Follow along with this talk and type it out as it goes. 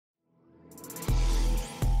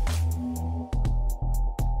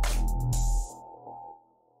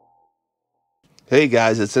Hey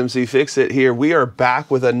guys, it's mcfixit here. We are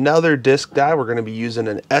back with another disc die. We're going to be using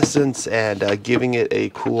an Essence and giving it a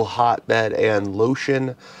cool hotbed and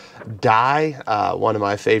Lotion die. One of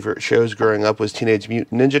my favorite shows growing up was Teenage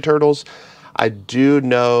Mutant Ninja Turtles. I do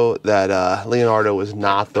know that Leonardo was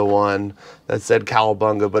not the one that said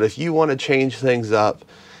Cowabunga, but if you want to change things up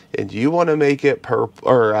and you want to make it purple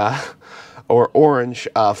or orange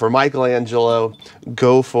for Michelangelo,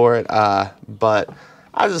 go for it. But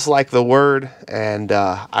I just like the word, and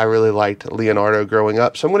I really liked Leonardo growing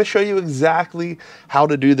up. So I'm going to show you exactly how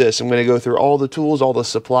to do this. I'm going to go through all the tools, all the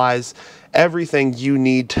supplies, everything you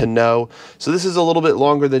need to know. So this is a little bit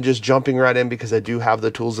longer than just jumping right in because I do have the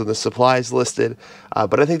tools and the supplies listed.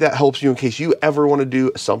 But I think that helps you in case you ever want to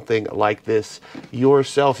do something like this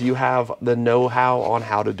yourself. You have the know-how on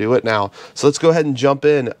how to do it now. So let's go ahead and jump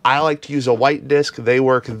in. I like to use a white disc. They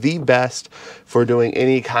work the best for doing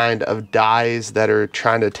any kind of dies that are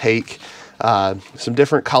trying to take some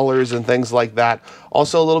different colors and things like that.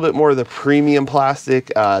 Also a little bit more of the premium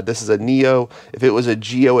plastic. This is a Neo. If it was a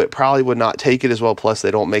Geo, it probably would not take it as well. Plus they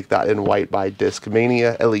don't make that in white by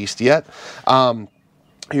Discmania, at least yet.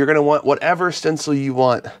 You're going to want whatever stencil you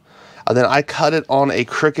want. Then I cut it on a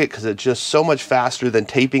Cricut because it's just so much faster than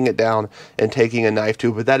taping it down and taking a knife to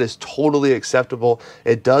it, but that is totally acceptable.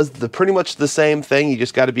 It does pretty much the same thing. You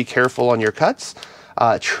just got to be careful on your cuts.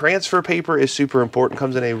 Transfer paper is super important.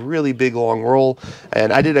 Comes in a really big long roll,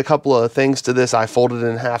 and I did a couple of things to this. I folded it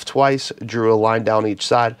in half twice, drew a line down each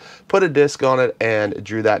side, put a disc on it, and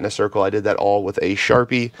drew that in a circle. I did that all with a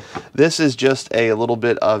Sharpie. This is just a little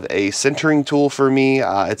bit of a centering tool for me.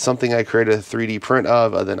 It's something I created a 3D print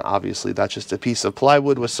of. Then obviously that's just a piece of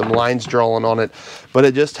plywood with some lines drawn on it, but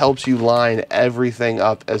it just helps you line everything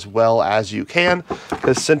up as well as you can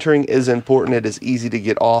because centering is important. It is easy to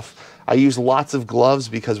get off. I use lots of gloves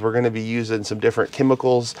because we're going to be using some different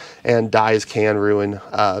chemicals, and dyes can ruin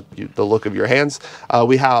the look of your hands.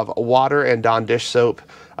 We have water and Dawn dish soap.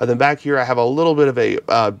 Then back here I have a little bit of a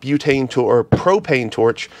butane or propane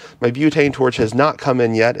torch. My butane torch has not come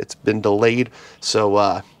in yet. It's been delayed,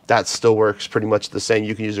 so that still works pretty much the same.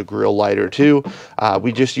 You can use a grill lighter too.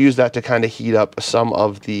 We just use that to kind of heat up some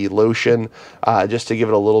of the lotion just to give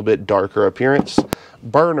it a little bit darker appearance.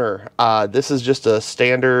 Burner. This is just a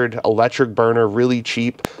standard electric burner, really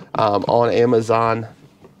cheap on Amazon.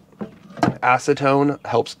 Acetone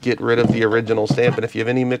helps get rid of the original stamp, and if you have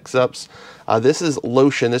any mix-ups, this is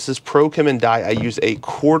Lotion. This is Pro Chem and Dye. I use a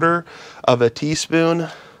 1/4 of a teaspoon.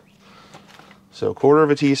 So 1/4 of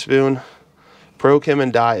a teaspoon. Pro Chem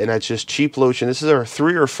and Dye, and that's just cheap lotion. This is our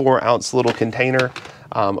 3 or 4 ounce little container.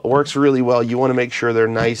 Works really well. You want to make sure they're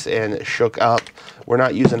nice and shook up. We're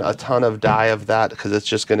not using a ton of dye of that because it's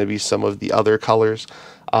just going to be some of the other colors.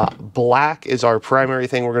 Black is our primary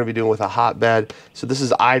thing we're going to be doing with a hotbed. So this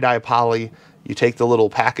is iDye Poly. You take the little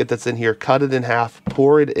packet that's in here, cut it in half,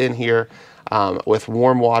 pour it in here with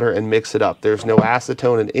warm water and mix it up. There's no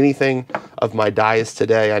acetone in anything of my dyes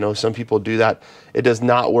today. I know some people do that. It does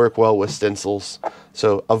not work well with stencils,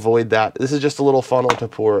 so avoid that. This is just a little funnel to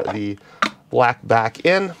pour the black back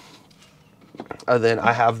in. And then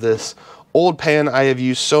I have this old pan I have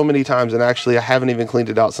used so many times, and actually I haven't even cleaned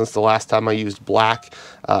it out since the last time I used black.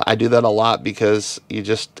 I do that a lot because you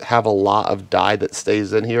just have a lot of dye that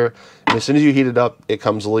stays in here, and as soon as you heat it up, it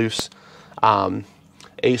comes loose.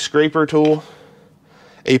 A scraper tool,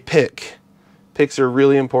 a pick. Picks are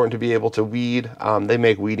really important to be able to weed. They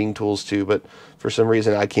make weeding tools too, but for some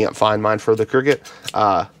reason I can't find mine for the Cricut.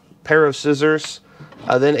 Pair of scissors,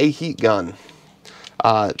 then a heat gun.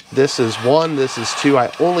 This is 1, this is 2.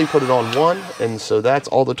 I only put it on 1, and so that's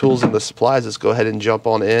all the tools and the supplies. Let's go ahead and jump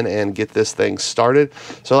on in and get this thing started.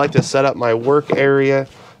 So I like to set up my work area.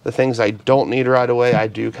 The things I don't need right away, I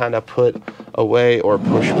do kind of put away or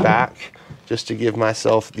push back just to give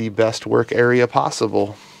myself the best work area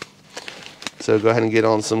possible. So go ahead and get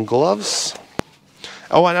on some gloves.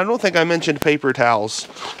 Oh, and I don't think I mentioned paper towels.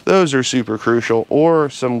 Those are super crucial, or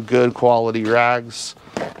some good quality rags.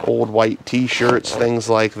 Old white t-shirts, things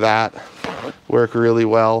like that work really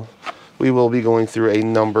well. We will be going through a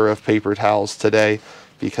number of paper towels today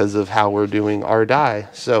because of how we're doing our dye.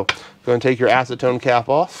 So go and take your acetone cap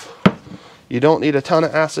off. You don't need a ton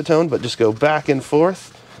of acetone, but just go back and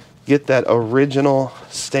forth. Get that original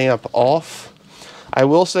stamp off. I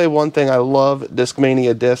will say one thing, I love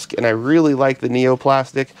Discmania disc, and I really like the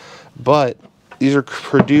Neoplastic, but these are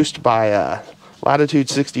produced by Latitude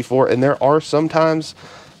 64, and there are sometimes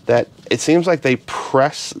that it seems like they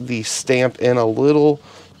press the stamp in a little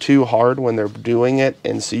too hard when they're doing it,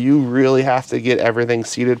 and so you really have to get everything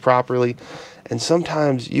seated properly, and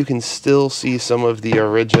sometimes you can still see some of the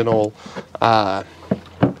original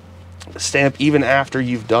stamp even after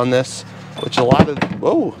you've done this, which a lot of,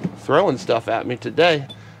 whoa, throwing stuff at me today.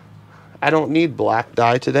 I don't need black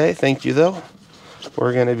dye today, thank you though.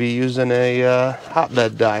 We're going to be using a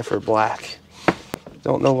hotbed dye for black.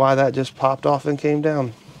 Don't know why that just popped off and came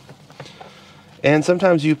down. And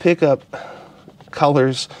sometimes you pick up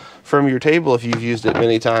colors from your table if you've used it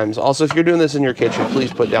many times. Also, if you're doing this in your kitchen,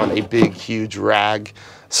 please put down a big, huge rag,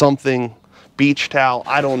 something, beach towel,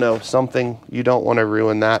 I don't know, something. You don't want to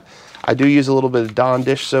ruin that. I do use a little bit of Dawn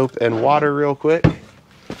dish soap and water real quick.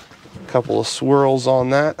 A couple of swirls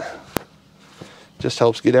on that. Just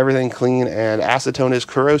helps get everything clean, and acetone is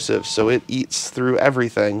corrosive, so it eats through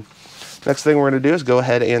everything. Next thing we're going to do is go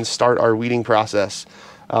ahead and start our weeding process.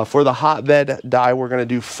 For the hotbed dye we're going to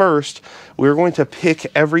do first, we're going to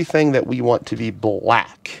pick everything that we want to be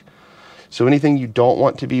black. So anything you don't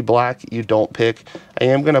want to be black, you don't pick. I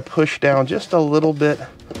am going to push down just a little bit.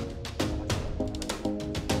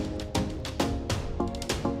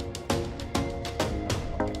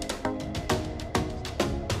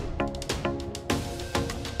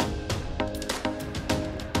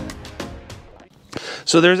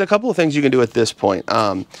 So there's a couple of things you can do at this point.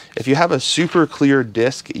 If you have a super clear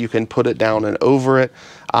disc, you can put it down and over it.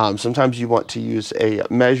 Sometimes you want to use a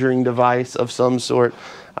measuring device of some sort.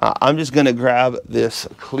 I'm just going to grab this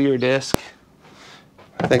clear disc.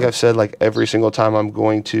 I think I've said like every single time I'm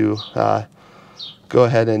going to go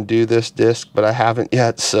ahead and do this disc, but I haven't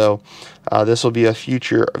yet. So this will be a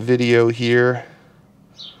future video here.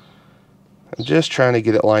 I'm just trying to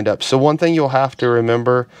get it lined up. So one thing you'll have to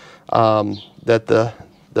remember, that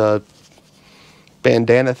the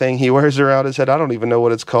bandana thing he wears around his head, I don't even know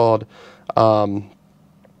what it's called,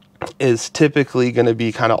 is typically going to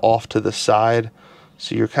be kind of off to the side.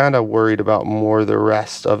 So you're kind of worried about more the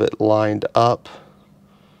rest of it lined up.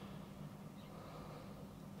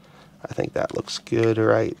 I think that looks good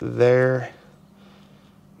right there.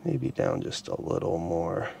 Maybe down just a little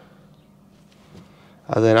more.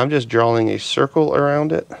 Then I'm just drawing a circle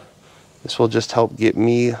around it. This will just help get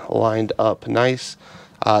me lined up nice.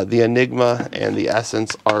 The Enigma and the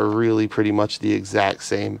Essence are really pretty much the exact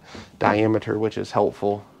same diameter, which is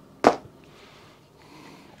helpful.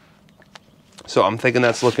 So I'm thinking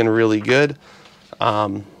that's looking really good.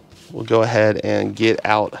 We'll go ahead and get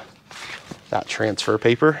out that transfer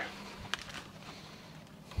paper.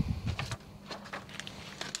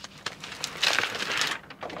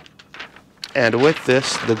 And with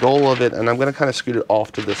this, the goal of it, and I'm going to kind of scoot it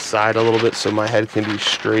off to the side a little bit so my head can be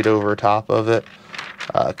straight over top of it,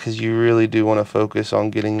 because you really do want to focus on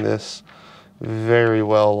getting this very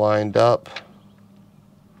well lined up.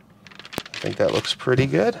 I think that looks pretty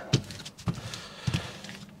good.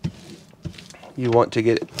 You want to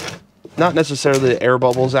get, not necessarily the air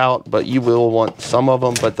bubbles out, but you will want some of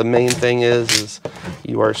them. But the main thing is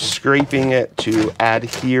you are scraping it to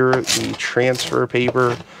adhere the transfer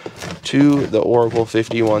paper to the Oracle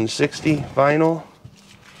 5160 vinyl.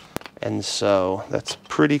 And so that's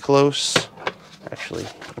pretty close. Actually,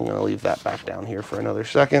 I'm going to leave that back down here for another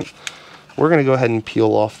second. We're going to go ahead and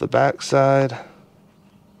peel off the back side.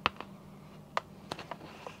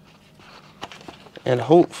 And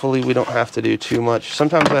hopefully we don't have to do too much.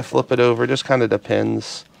 Sometimes I flip it over, just kind of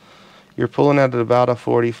depends. You're pulling at about a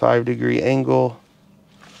 45-degree angle.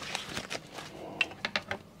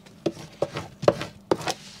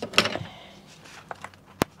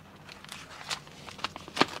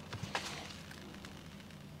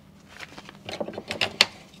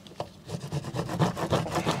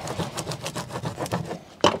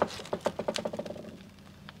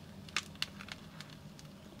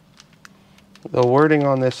 The wording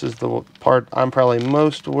on this is the part I'm probably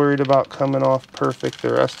most worried about coming off perfect.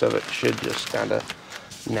 The rest of it should just kind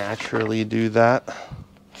of naturally do that.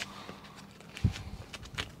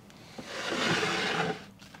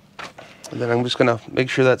 And then I'm just going to make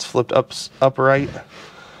sure that's flipped upright.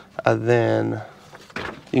 And then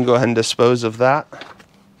you can go ahead and dispose of that.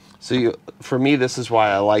 So for me, this is why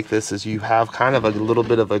I like this, is you have kind of a little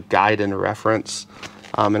bit of a guide and reference.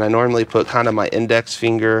 And I normally put kind of my index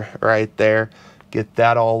finger right there, get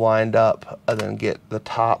that all lined up, and then get the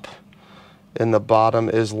top and the bottom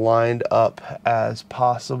as lined up as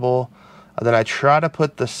possible. And then I try to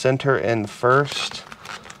put the center in first,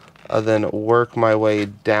 and then work my way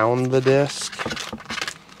down the disc.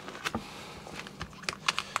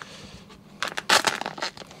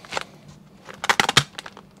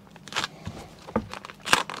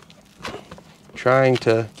 Trying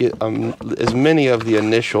to get as many of the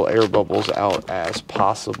initial air bubbles out as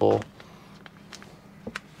possible.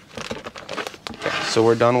 Okay, so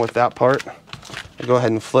we're done with that part. I'll go ahead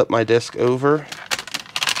and flip my disc over.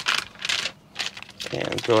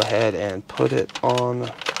 And go ahead and put it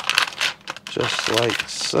on just like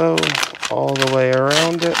so, all the way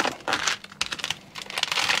around it.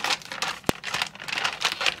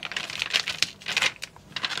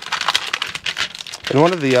 And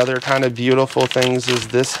one of the other kind of beautiful things is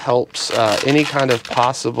this helps any kind of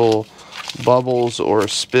possible bubbles or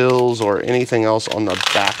spills or anything else on the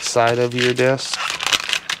back side of your disc,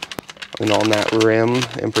 and on that rim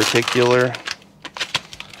in particular.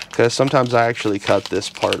 Because sometimes I actually cut this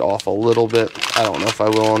part off a little bit. I don't know if I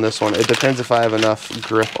will on this one. It depends if I have enough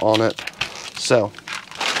grip on it. So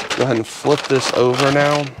go ahead and flip this over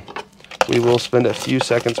now. We will spend a few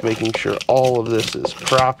seconds making sure all of this is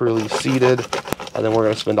properly seated. And then we're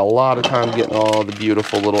going to spend a lot of time getting all the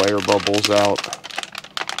beautiful little air bubbles out.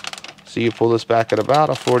 So you pull this back at about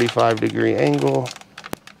a 45-degree angle.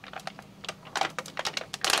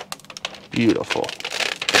 Beautiful.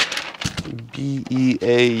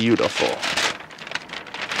 beautiful.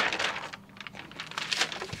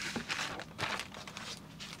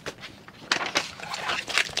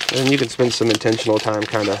 And you can spend some intentional time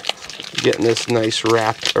kind of getting this nice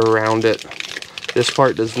wrapped around it. This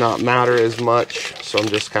part does not matter as much, so I'm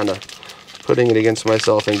just kind of putting it against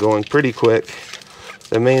myself and going pretty quick.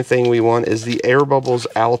 The main thing we want is the air bubbles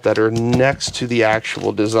out that are next to the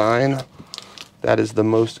actual design. That is the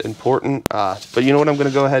most important. But you know what I'm going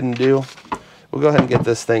to go ahead and do? We'll go ahead and get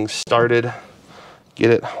this thing started, get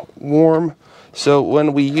it warm. So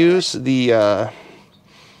when we use the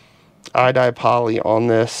iDye poly on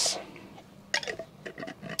this,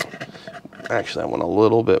 actually I want a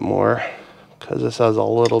little bit more because this has a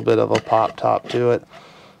little bit of a pop top to it.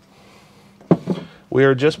 We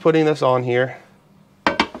are just putting this on here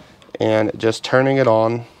and just turning it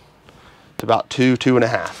on to about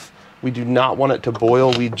 2.5. We do not want it to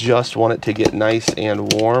boil, we just want it to get nice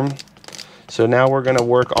and warm. So now we're going to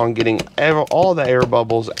work on getting all the air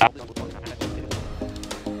bubbles out.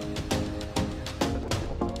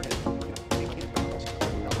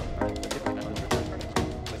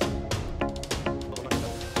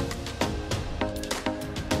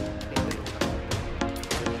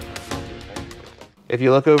 If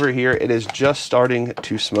you look over here, it is just starting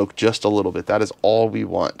to smoke just a little bit. That is all we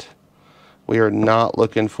want. We are not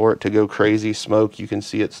looking for it to go crazy smoke. You can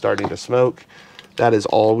see it starting to smoke. That is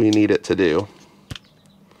all we need it to do.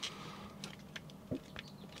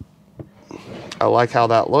 I like how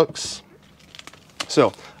that looks.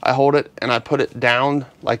 So I hold it and I put it down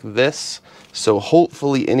like this. So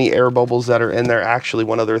hopefully any air bubbles that are in there, actually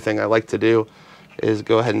one other thing I like to do is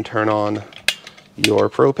go ahead and turn on your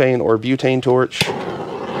propane or butane torch.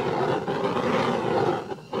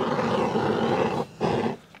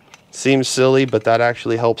 Seems silly, but that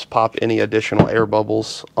actually helps pop any additional air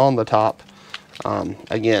bubbles on the top.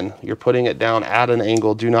 Again, you're putting it down at an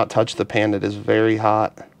angle. Do not touch the pan. It is very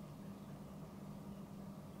hot.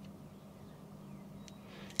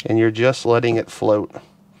 And you're just letting it float.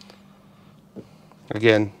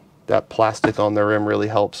 Again, that plastic on the rim really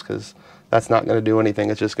helps because that's not going to do anything.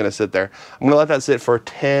 It's just going to sit there. I'm going to let that sit for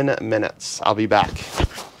 10 minutes. I'll be back.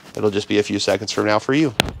 It'll just be a few seconds from now for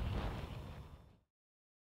you.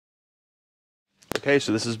 Okay,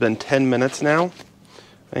 so this has been 10 minutes now.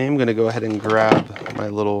 I am going to go ahead and grab my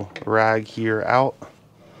little rag here out.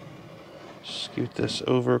 Scoot this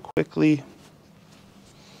over quickly.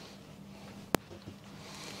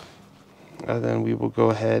 And then we will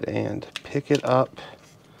go ahead and pick it up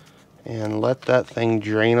and let that thing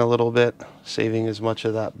drain a little bit, saving as much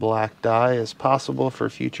of that black dye as possible for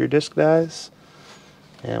future disc dyes.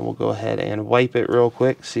 And we'll go ahead and wipe it real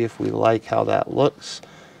quick, see if we like how that looks.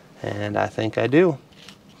 And I think I do.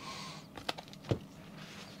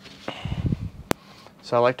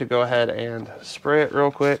 So I like to go ahead and spray it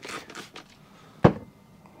real quick.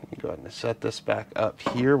 Go ahead and set this back up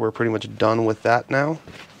here. We're pretty much done with that now.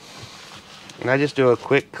 And I just do a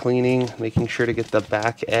quick cleaning, making sure to get the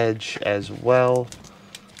back edge as well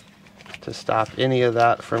to stop any of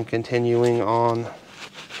that from continuing on.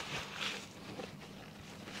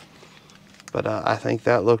 But I think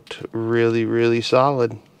that looked really, really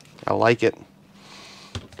solid. I like it.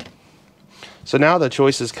 So now the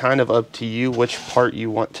choice is kind of up to you which part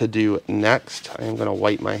you want to do next. I am going to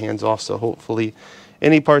wipe my hands off, so hopefully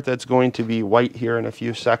any part that's going to be white here in a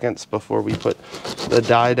few seconds before we put the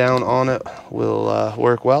dye down on it will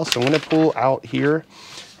work well. So I'm going to pull out here,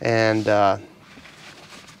 and I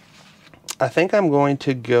think I'm going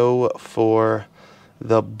to go for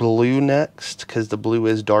the blue next because the blue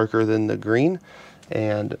is darker than the green.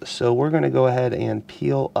 And so we're going to go ahead and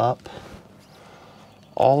peel up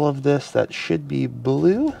all of this that should be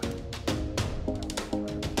blue.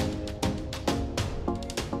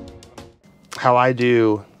 how I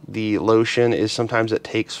do the lotion is sometimes it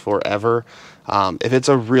takes forever. If it's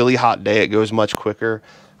a really hot day, it goes much quicker.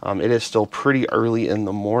 It is still pretty early in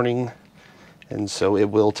the morning, and so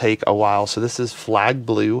it will take a while. So this is flag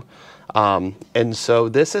blue. And so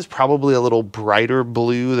this is probably a little brighter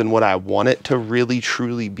blue than what I want it to really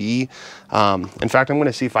truly be. In fact, I'm going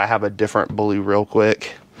to see if I have a different blue real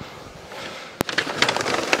quick.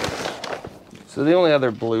 So the only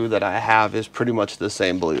other blue that I have is pretty much the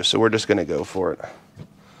same blue. So we're just going to go for it.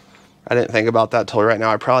 I didn't think about that till right now.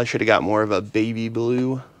 I probably should have got more of a baby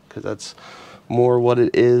blue because that's more what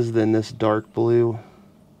it is than this dark blue.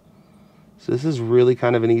 So this is really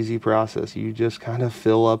kind of an easy process. You just kind of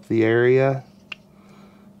fill up the area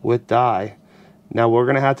with dye. Now we're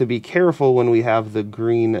going to have to be careful when we have the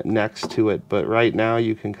green next to it, but right now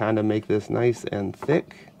you can kind of make this nice and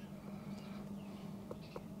thick.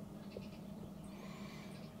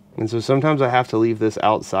 And so sometimes I have to leave this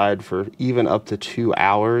outside for even up to 2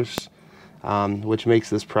 hours, which makes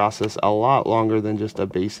this process a lot longer than just a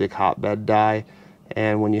basic hotbed dye.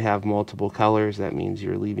 And when you have multiple colors, that means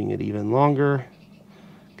you're leaving it even longer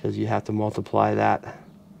because you have to multiply that.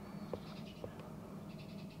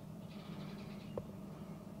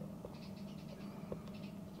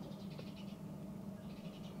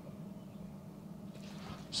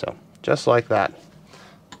 So just like that.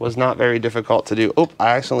 Was not very difficult to do. Oh,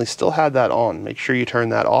 I accidentally still had that on. Make sure you turn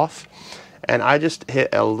that off. And I just hit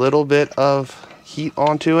a little bit of heat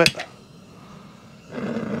onto it.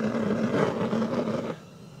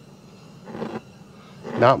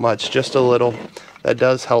 Not much, just a little. That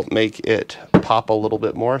does help make it pop a little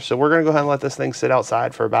bit more. So we're gonna go ahead and let this thing sit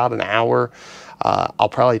outside for about an hour. I'll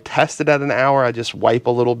probably test it at an hour. I just wipe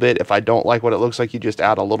a little bit. If I don't like what it looks like, you just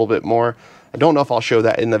add a little bit more. I don't know if I'll show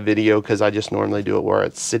that in the video because I just normally do it where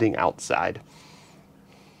it's sitting outside.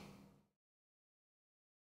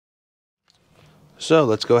 So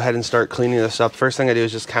let's go ahead and start cleaning this up. First thing I do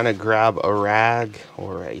is just kind of grab a rag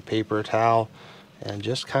or a paper towel and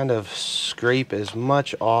just kind of scrape as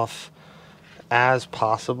much off as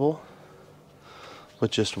possible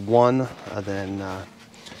with just one. Then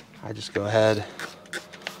I just go ahead,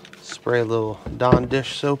 spray a little Dawn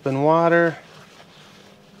dish soap and water.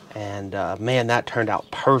 And man, that turned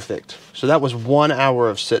out perfect. So that was 1 hour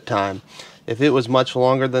of sit time. If it was much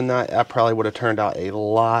longer than that, that probably would have turned out a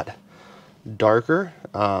lot darker.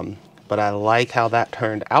 But I like how that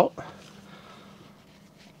turned out.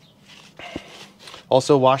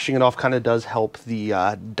 Also, washing it off kind of does help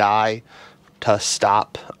the dye to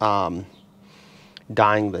stop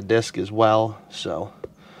dyeing the disc as well. So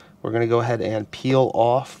we're going to go ahead and peel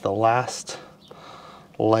off the last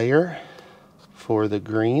layer for the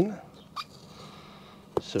green.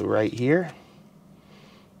 So right here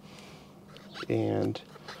and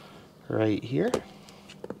right here.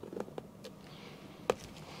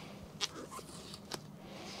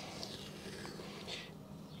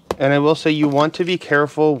 And I will say you want to be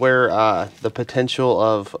careful where the potential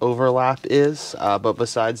of overlap is, but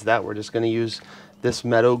besides that, we're just going to use this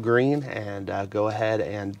meadow green and go ahead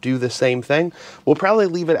and do the same thing. We'll probably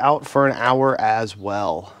leave it out for an hour as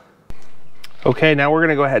well. Okay, now we're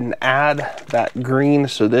gonna go ahead and add that green.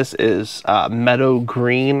 So this is meadow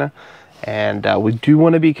green, and we do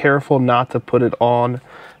want to be careful not to put it on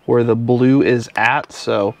where the blue is at.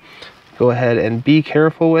 So go ahead and be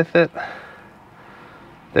careful with it.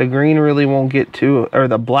 The green really won't get too, or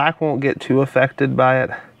the black won't get too affected by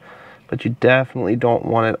it, but you definitely don't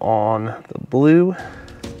want it on the blue.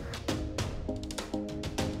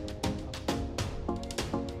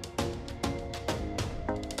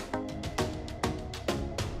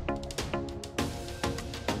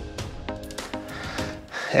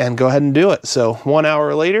 And go ahead and do it. So 1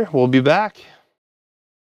 hour later, we'll be back.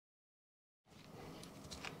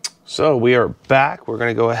 So we are back. We're going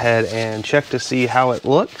to go ahead and check to see how it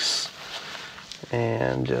looks.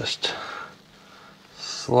 And just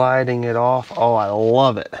sliding it off. Oh, I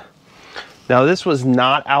love it. Now this was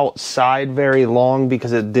not outside very long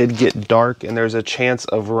because it did get dark and there's a chance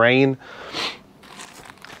of rain.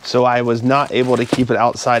 So I was not able to keep it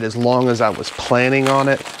outside as long as I was planning on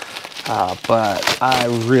it. But I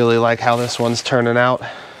really like how this one's turning out.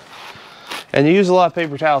 And you use a lot of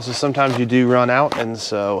paper towels, so sometimes you do run out, and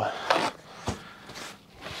so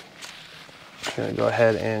I'm gonna go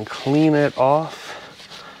ahead and clean it off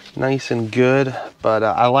nice and good. But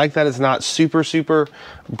I like that it's not super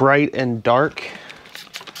bright and dark.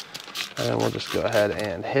 And we'll just go ahead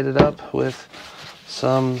and hit it up with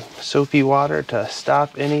some soapy water to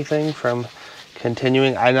stop anything from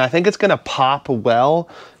continuing. And I think it's gonna pop well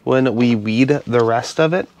when we weed the rest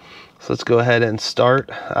of it. So let's go ahead and start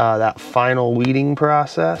that final weeding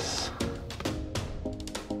process.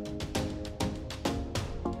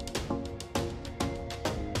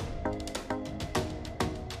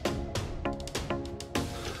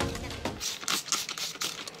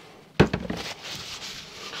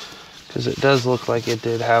 because it does look like it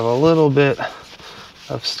did have a little bit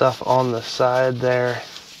of stuff on the side there.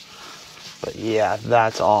 But yeah,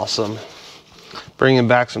 that's awesome. Bringing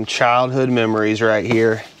back some childhood memories right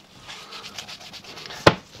here.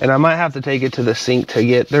 And I might have to take it to the sink to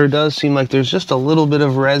get, there does seem like there's just a little bit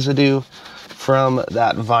of residue from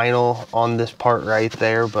that vinyl on this part right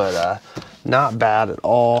there, but not bad at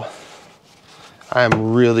all. I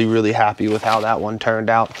am really, really happy with how that one turned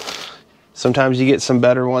out. Sometimes you get some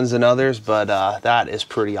better ones than others, but that is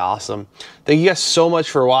pretty awesome. Thank you guys so much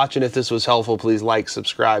for watching. If this was helpful, please like,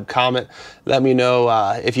 subscribe, comment. Let me know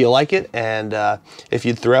if you like it and if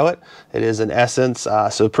you'd throw it. It is an Essence,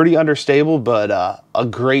 so pretty understable, but a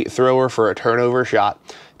great thrower for a turnover shot.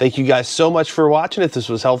 Thank you guys so much for watching. If this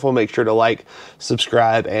was helpful, make sure to like,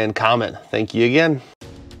 subscribe, and comment. Thank you again.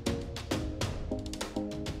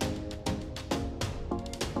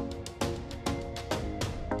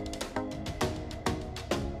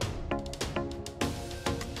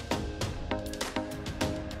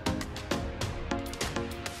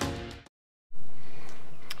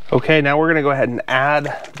 Okay, now we're gonna go ahead and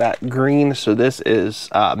add that green. So this is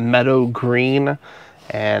meadow green,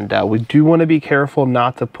 and we do wanna be careful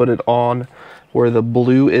not to put it on where the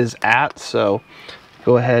blue is at. So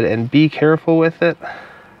go ahead and be careful with it.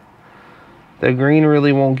 The green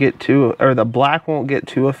really won't get too, or the black won't get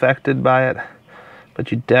too affected by it,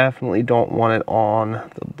 but you definitely don't want it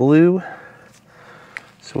on the blue.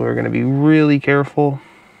 So we're gonna be really careful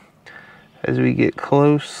as we get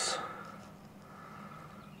close.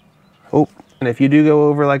 Oh, and if you do go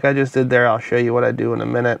over like I just did there, I'll show you what I do in a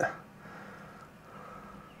minute.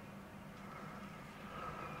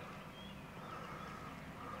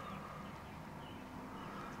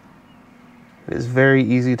 It is very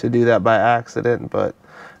easy to do that by accident, but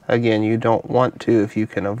again, you don't want to if you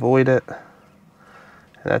can avoid it. And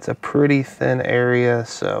that's a pretty thin area,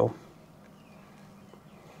 so.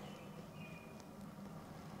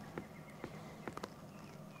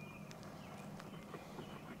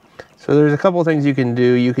 So there's a couple things you can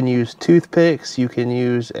do. You can use toothpicks, you can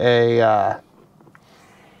use a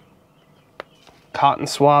cotton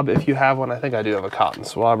swab if you have one. I think I do have a cotton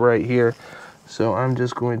swab right here. So I'm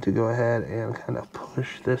just going to go ahead and kind of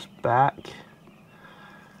push this back.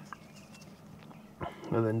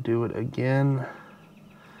 And then do it again.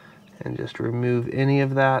 And just remove any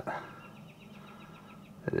of that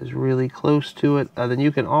that is really close to it. Then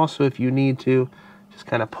you can also, if you need to, just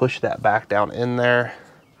kind of push that back down in there.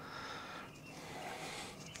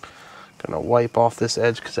 Gonna wipe off this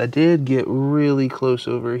edge because I did get really close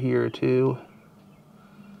over here too.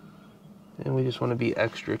 And we just want to be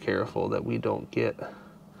extra careful that we don't get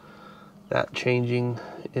that changing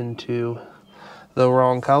into the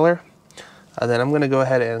wrong color. And then I'm gonna go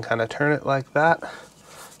ahead and kind of turn it like that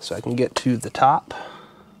so I can get to the top.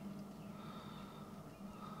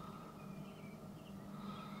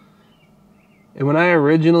 And when I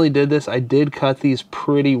originally did this, I did cut these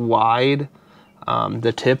pretty wide.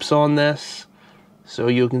 The tips on this, so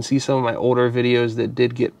you can see some of my older videos that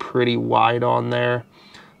did get pretty wide on there.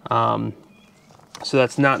 So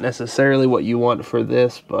that's not necessarily what you want for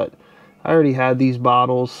this, but I already had these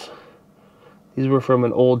bottles. These were from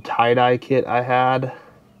an old tie-dye kit I had,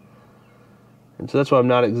 and so that's why I'm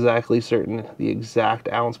not exactly certain the exact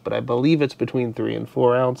ounce, but I believe it's between 3 and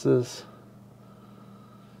 4 ounces.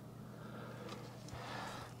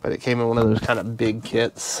 But it came in one of those kind of big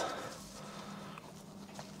kits.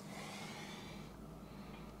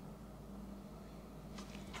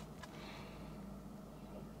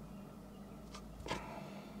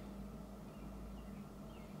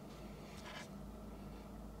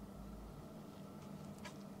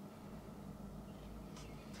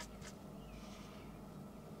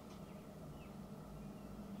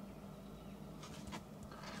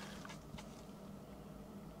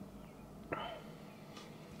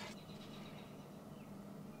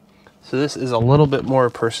 So this is a little bit more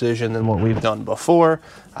precision than what we've done before.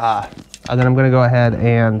 And then I'm gonna go ahead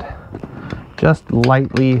and just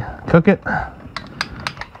lightly cook it.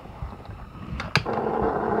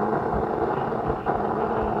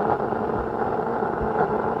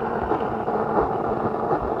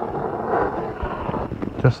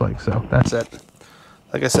 Just like so, that's it.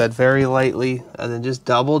 Like I said, very lightly, and then just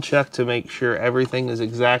double check to make sure everything is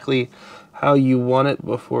exactly how you want it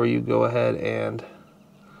before you go ahead and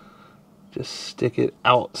just stick it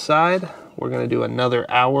outside. We're gonna do another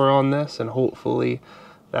hour on this, and hopefully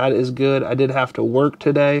that is good. I did have to work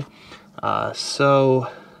today, so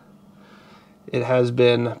it has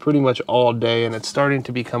been pretty much all day, and it's starting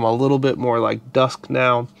to become a little bit more like dusk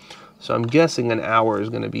now. So I'm guessing an hour is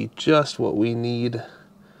gonna be just what we need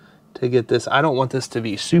to get this. I don't want this to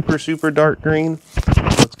be super, super dark green.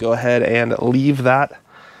 Let's go ahead and leave that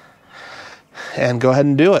and go ahead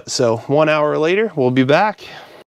and do it. So 1 hour later, we'll be back.